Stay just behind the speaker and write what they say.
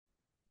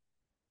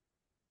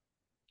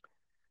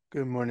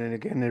Good morning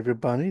again,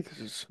 everybody. This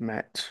is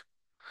Matt.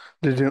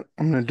 I'm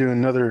going to do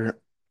another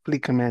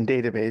Fleet Command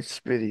database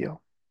video.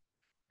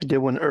 I did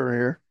one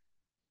earlier,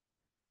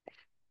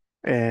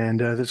 and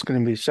this is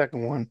going to be the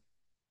second one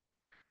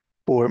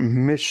for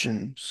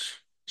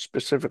missions,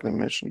 specifically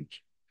missions.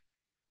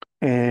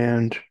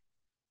 And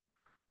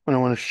what I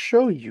want to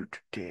show you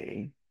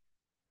today,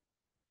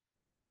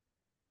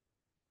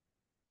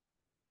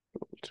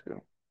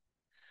 too,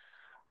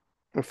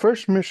 the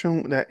first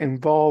mission that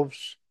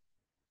involves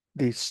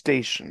the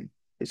station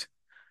is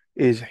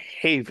is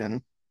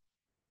Haven,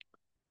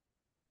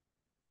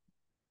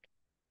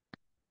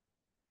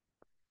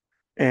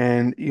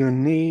 and you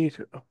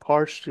need a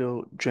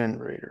partial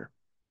generator.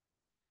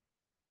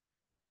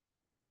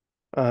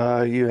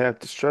 You have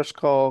distress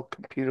call,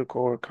 computer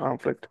core,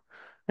 conflict,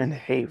 and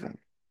Haven.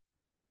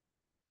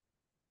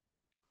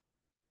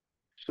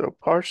 So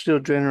partial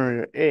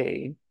generator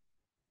A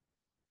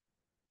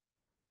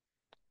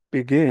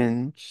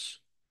begins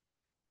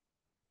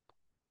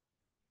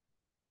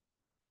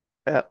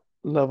at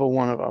level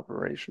 1 of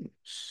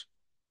operations.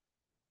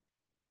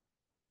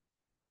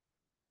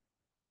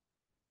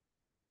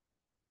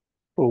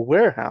 For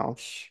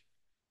warehouse,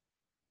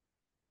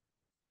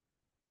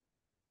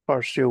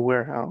 partial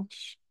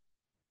warehouse,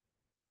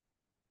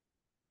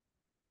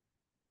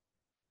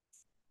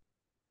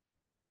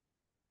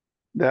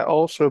 that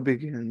also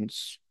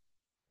begins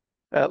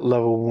at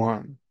level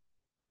 1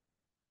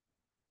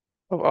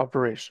 of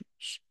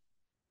operations.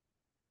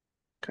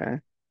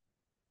 Okay.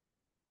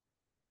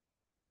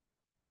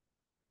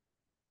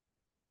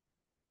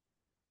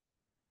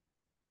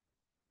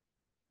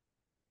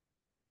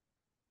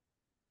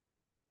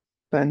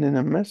 Send in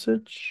a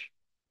message.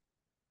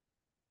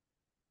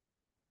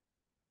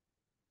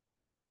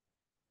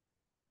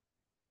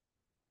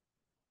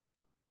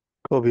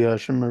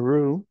 Kobayashi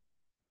Maru.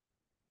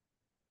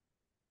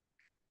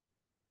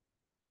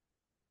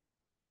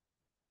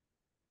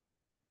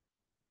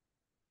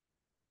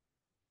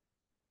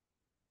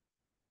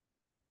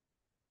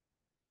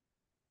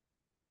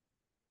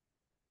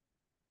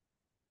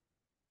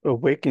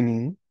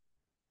 Awakening.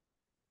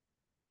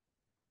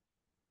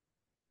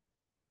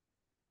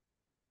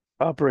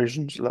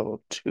 Operations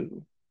level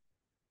 2.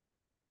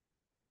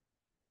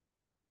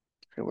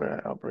 Okay, we're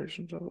at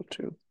operations level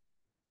 2.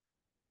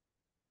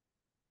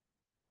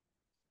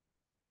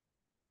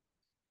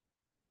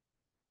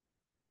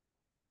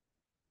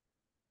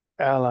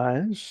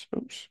 Allies.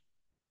 Oops.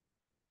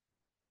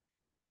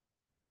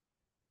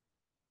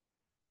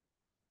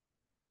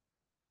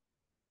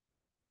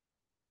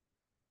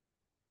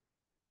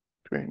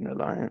 Creating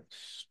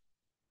alliance.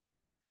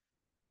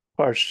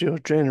 Partial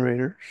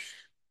generators.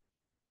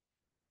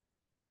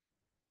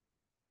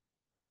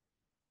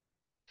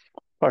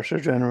 Partial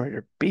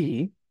generator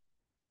B.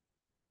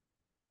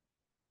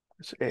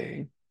 That's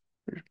A.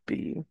 There's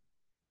B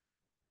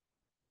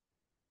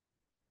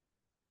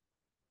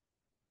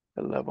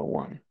at level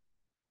 1.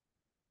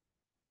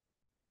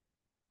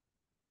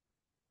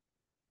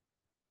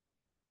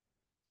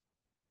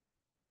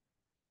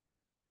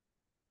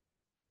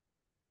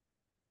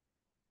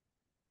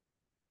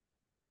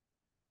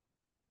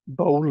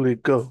 Boldly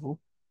go.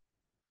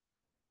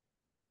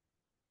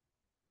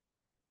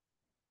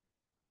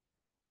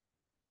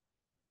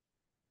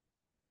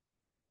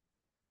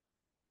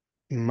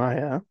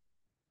 Maya.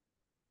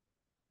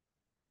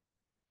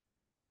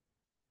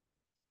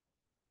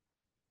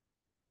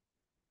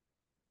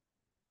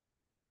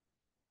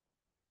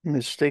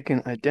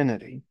 Mistaken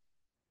identity.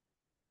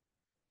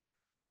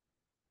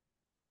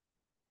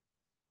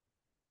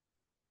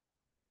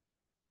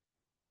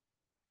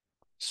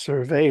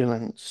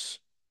 Surveillance.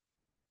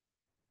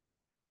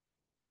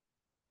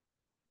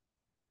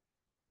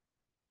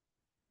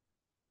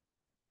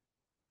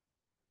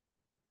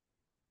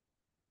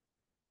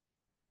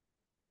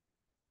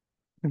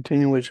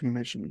 Continuation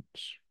missions.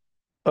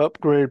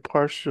 Upgrade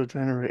partial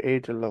generator A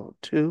to level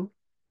 2.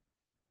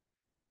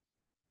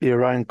 The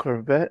Orion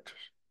Corvette.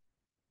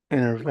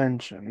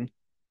 Intervention.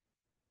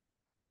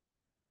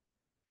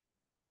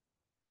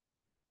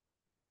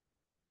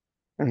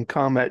 And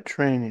combat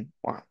training.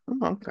 Wow.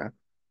 Oh, okay.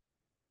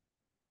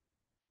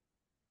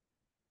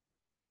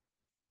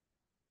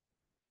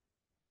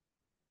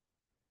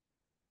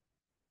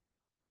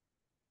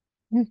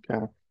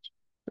 Okay.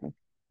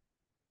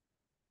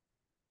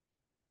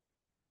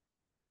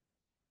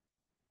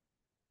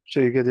 So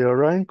you get the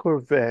Orion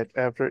Corvette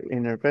after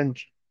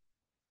intervention.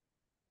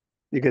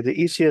 You get the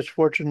ECS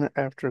Fortune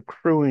after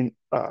crewing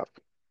up.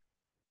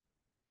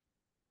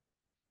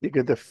 You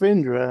get the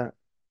Findra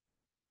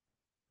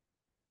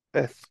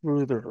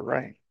through the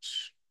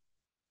ranks.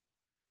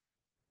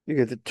 You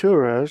get the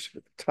Turas,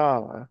 the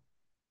Tala,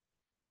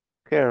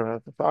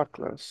 Kara, the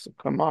Thoklas, the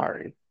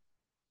Kamari,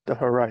 the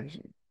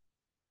Horizon.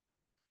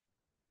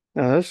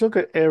 Now let's look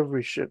at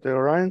every ship. The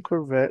Orion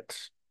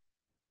corvettes,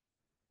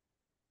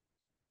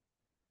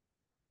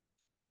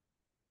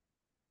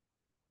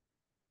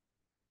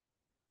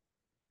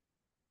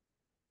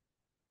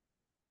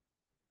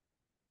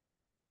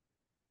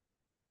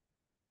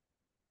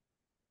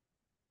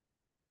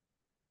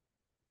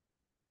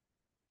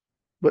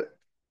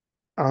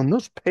 On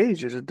those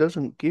pages, it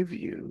doesn't give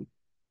you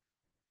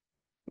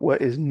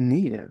what is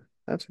needed.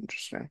 That's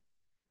interesting.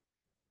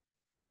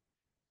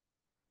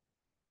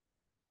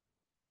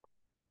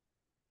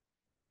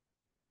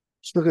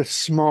 Let's look at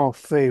small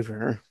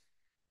favor.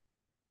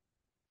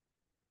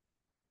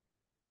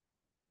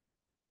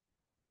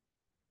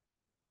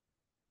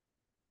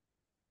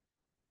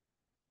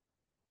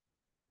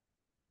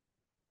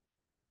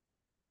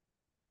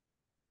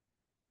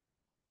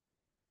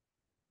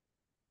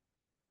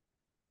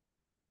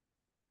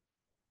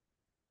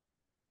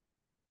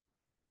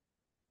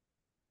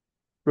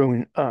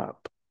 Growing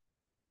up.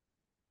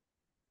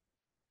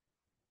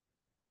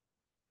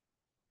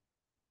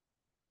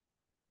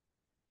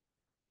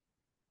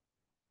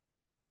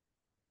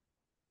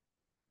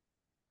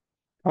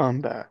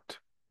 Combat.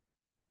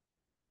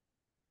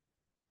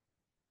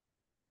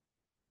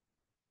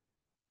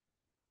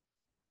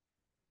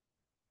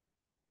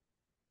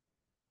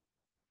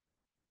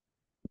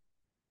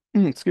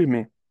 Excuse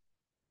me.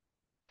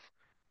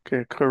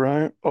 Okay,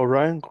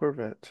 Orion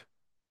Corvette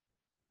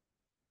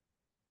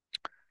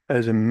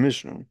as a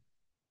mission.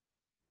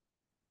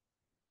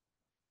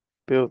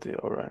 Build the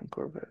Orion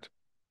Corvette.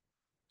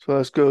 So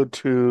let's go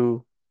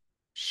to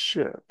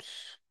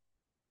ships.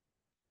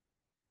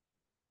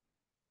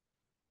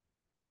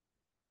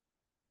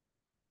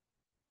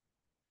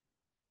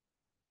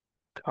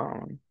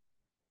 Common.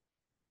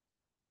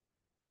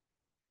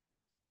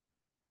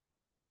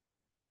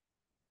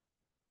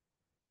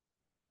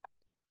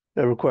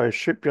 That requires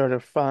shipyard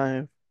of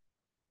 5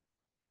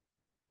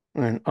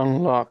 and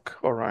unlock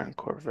Orion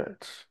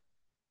Corvettes,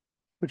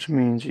 which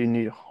means you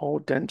need hull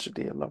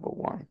density at level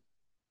 1.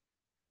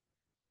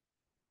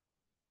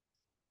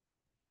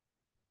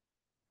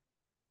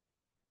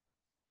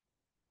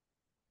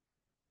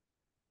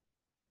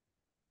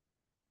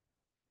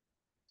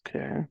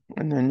 Okay,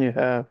 and then you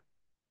have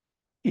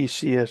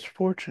ECS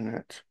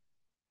Fortunate.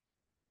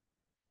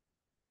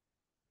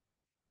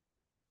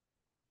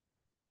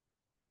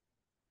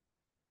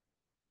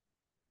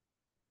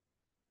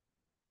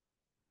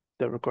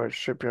 That requires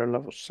shipyard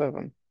level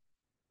 7.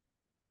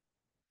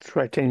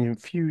 Titanium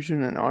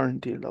Fusion and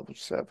R&D level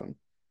 7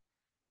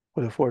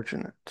 with a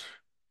Fortunate.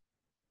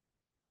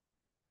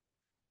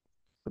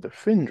 With a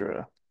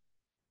Findra,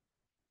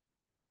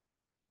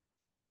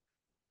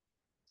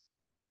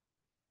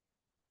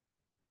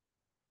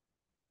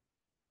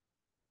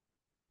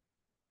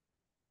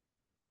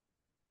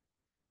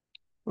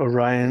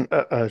 Orion,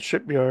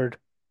 Shipyard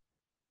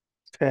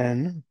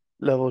 10,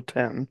 level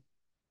 10,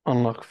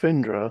 unlock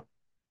Findra,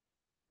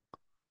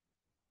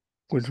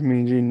 which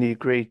means you need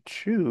grade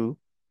 2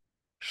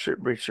 ship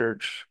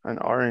research and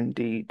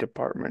R&D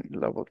department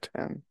level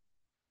 10.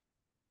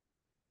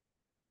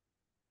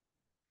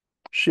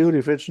 Shield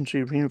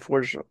efficiency,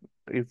 reinforced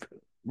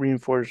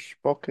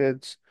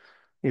bulkheads,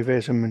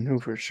 evasive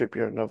maneuver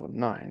shipyard level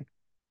 9.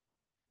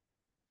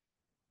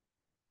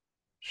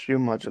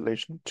 Shield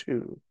modulation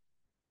 2.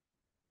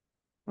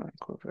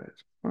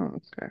 Corvette. Oh,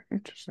 okay,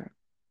 interesting.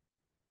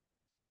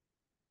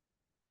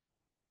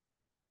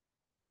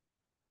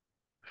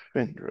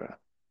 Findra.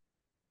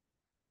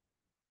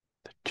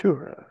 The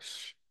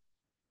Turas.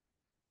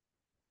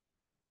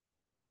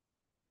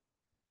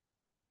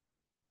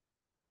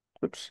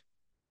 Oops.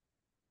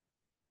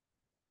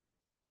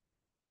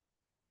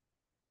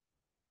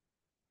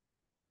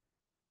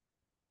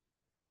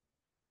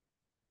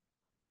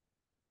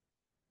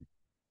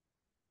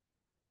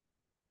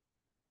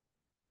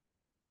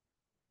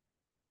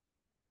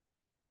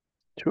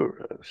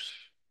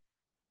 Turas.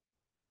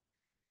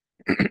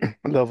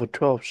 Level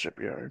 12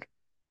 shipyard.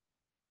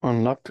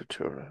 Unlock the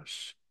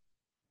Turas.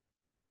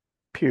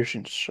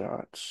 Piercing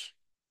shots.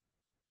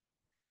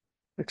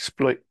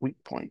 Exploit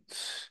weak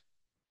points.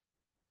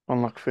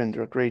 Unlock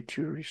Findra. Grade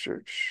 2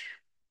 research.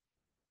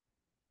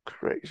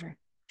 Crazy.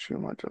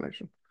 Shield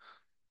modulation.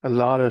 A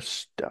lot of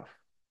stuff.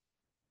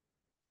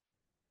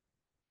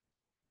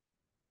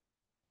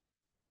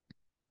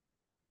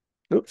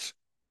 Oops.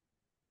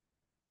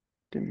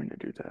 Didn't mean to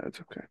do that. It's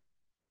okay.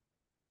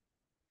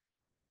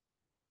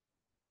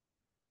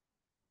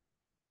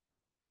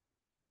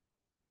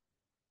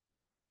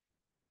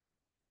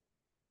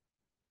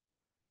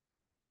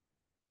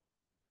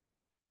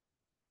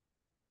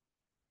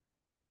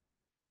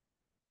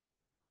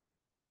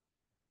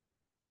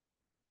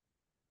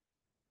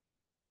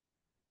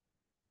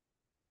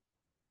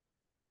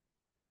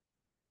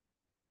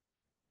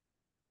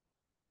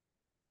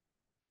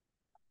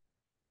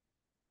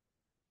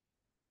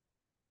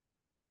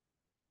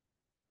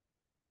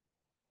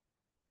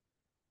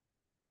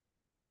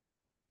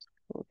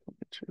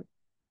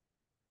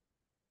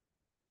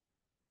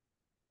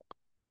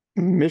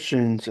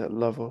 Missions at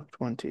level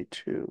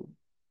 22.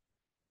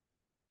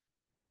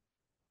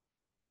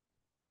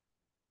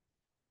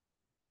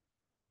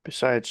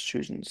 Besides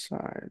choosing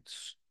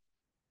sides.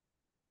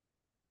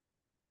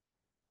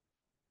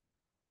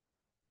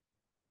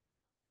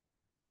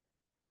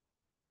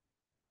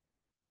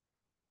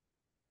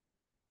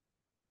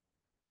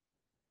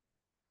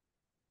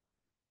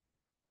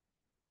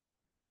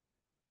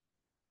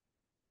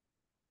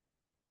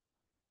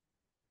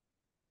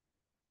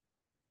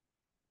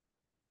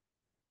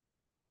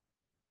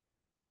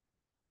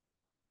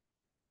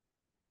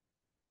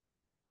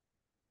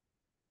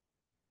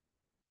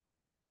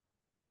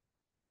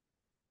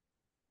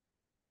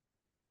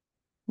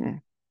 Hmm.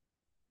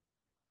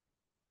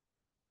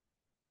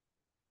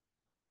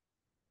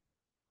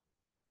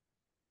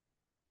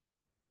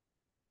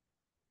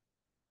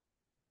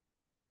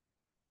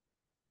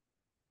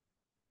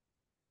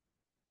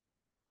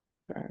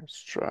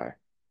 Let's try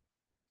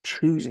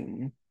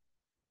choosing.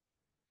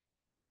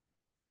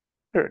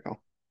 There we go.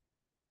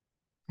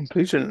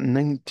 Completion at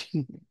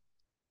 19.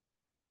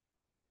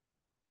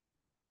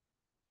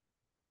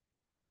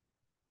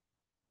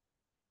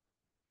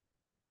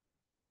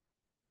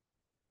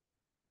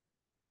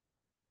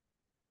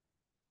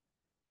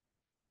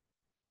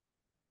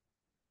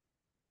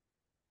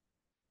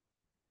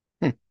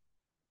 Hmm.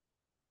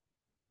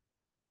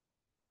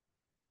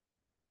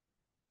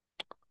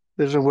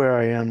 This is where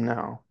I am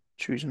now.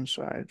 Choosing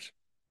sides.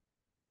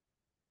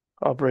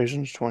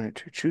 Operations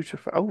 22. Choose to,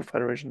 oh,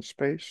 Federation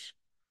space.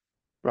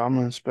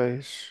 Romulan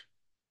space.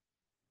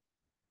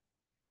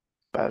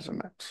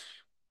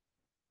 Bazimex.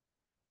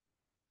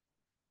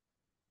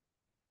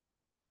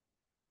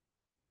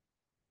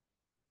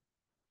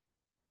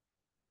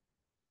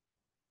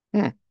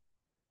 Hmm.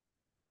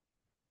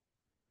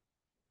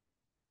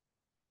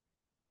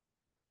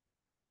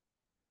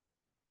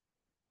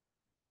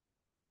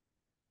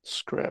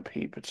 Scrap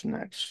heap. It's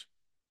next.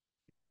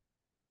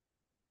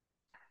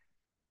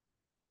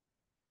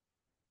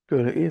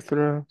 Go to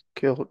Aethra.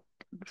 Kill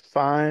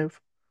 5.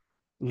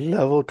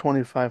 Level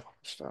 25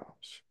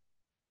 hostiles.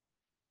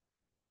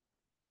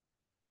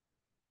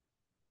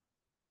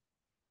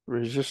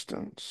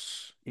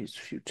 Resistance is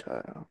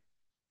futile.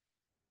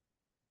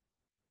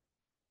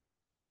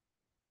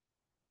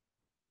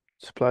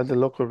 Supply the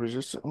local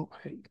resistance. Oh,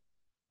 hey.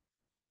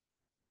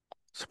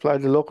 Supply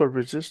the local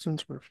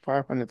resistance with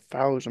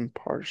 500,000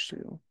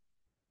 partial.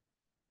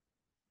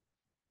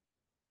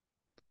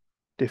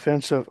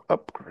 Defensive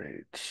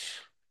upgrades.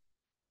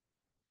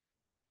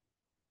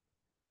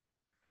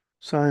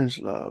 Science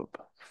Lab.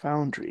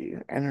 Foundry.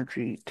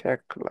 Energy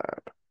Tech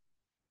Lab.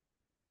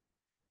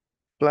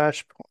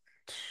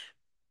 Flashpoints.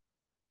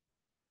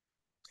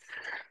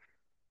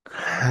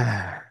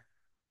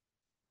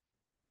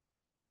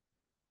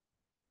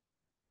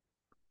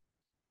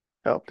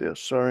 Help the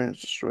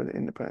Osarians destroy the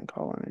independent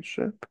colony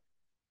ship.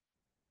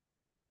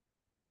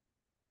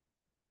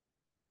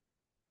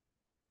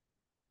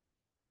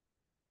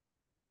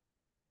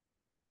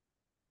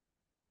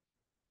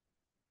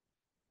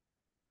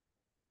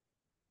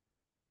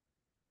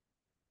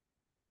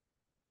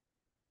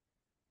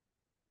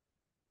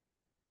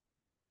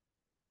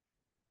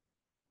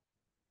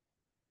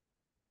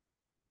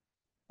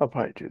 I'll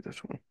probably do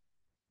this one.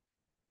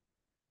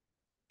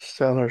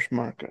 Seller's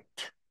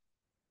Market.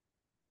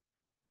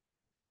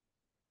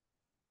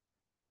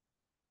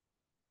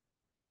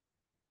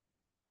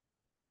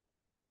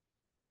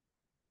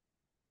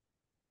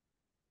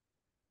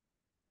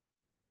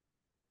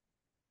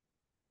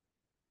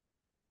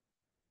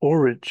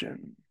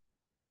 Origin.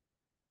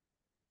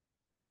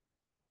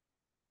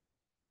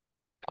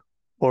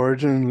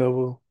 Origin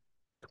level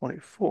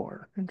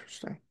 24.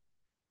 Interesting.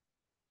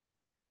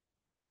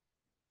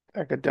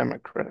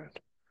 Academic credit.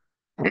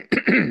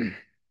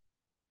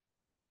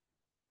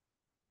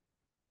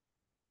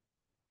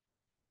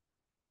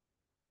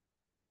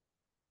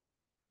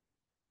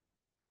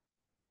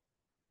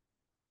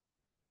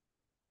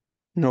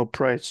 No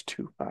price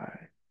too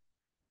high.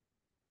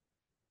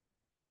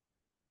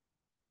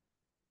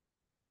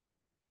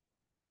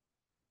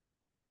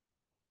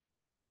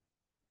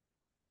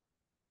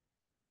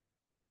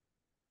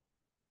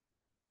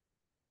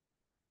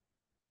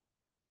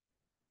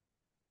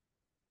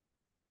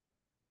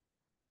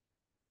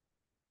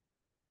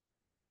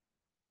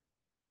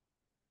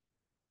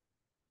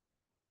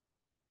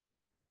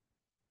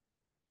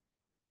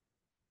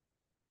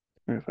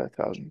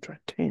 $25,000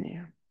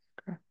 titanium.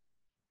 Okay.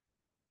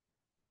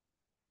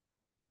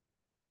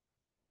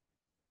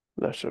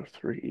 Lesser of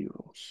three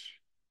evils.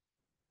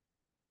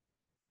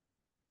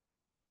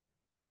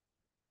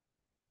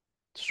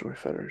 Destroy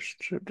Federation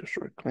ship.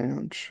 Destroy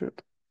Klingon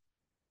ship.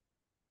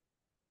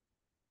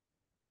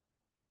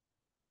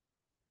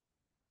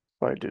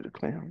 Why do the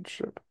Klingon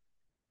ship?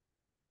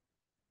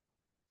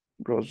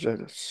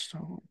 Rosetta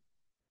Stone.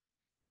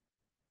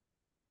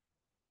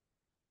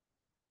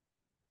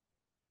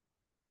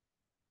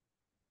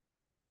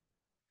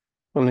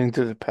 A Link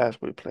to the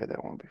Past. We played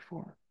that one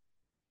before.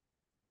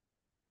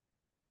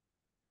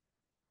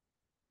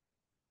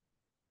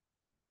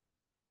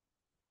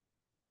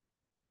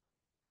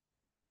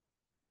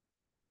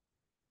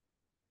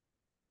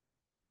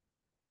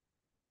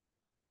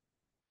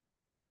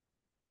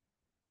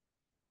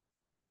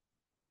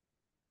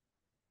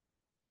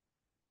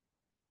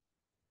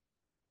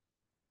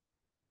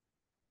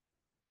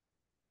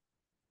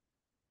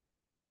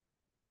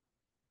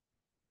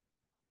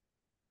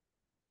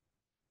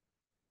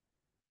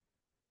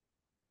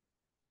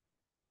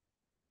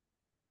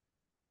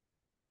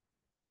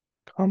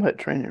 Combat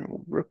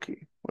training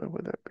rookie. What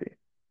would that be?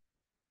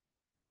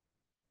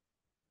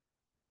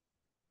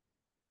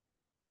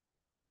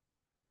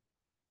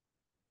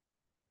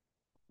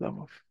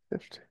 Level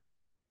 50.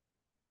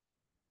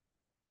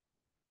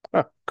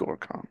 Ah,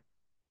 Gorkon.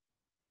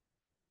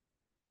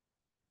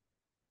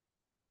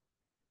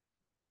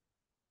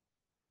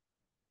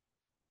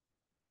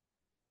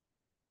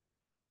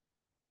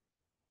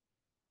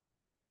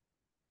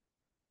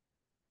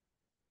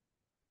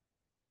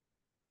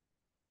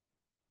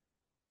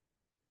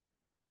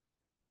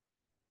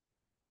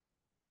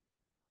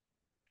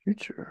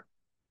 Future.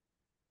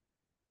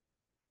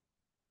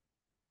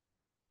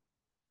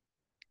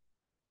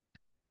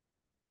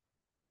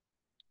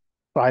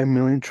 5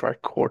 million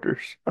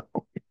tricorders.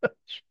 Oh, yes.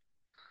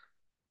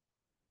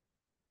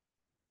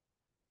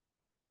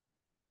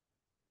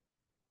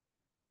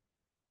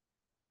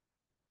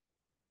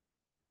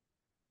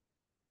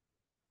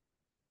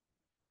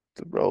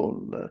 The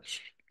road less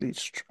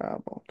least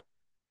traveled.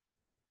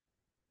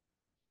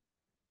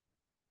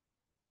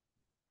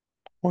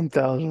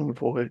 1,000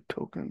 void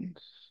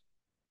tokens.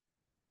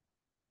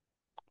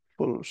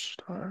 Full of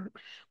stars.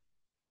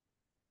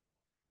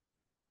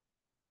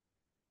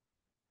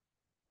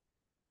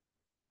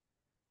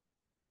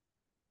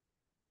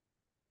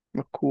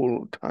 A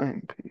cool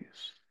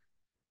timepiece.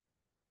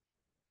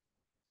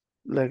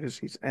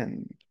 Legacy's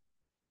end.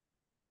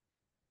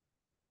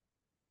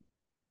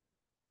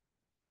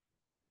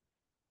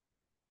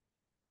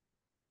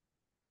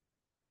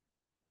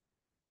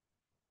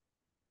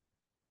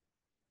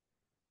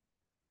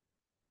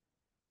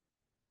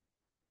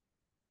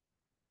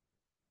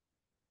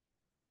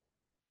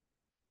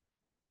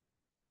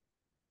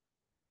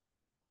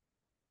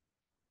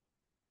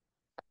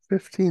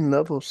 15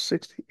 levels,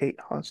 68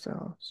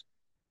 hostiles.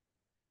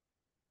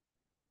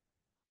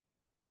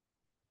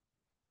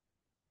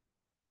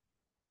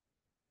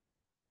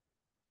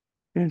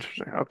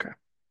 Interesting. Okay.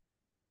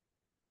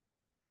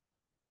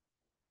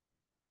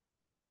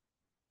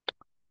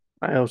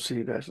 I'll see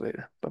you guys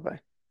later. Bye bye.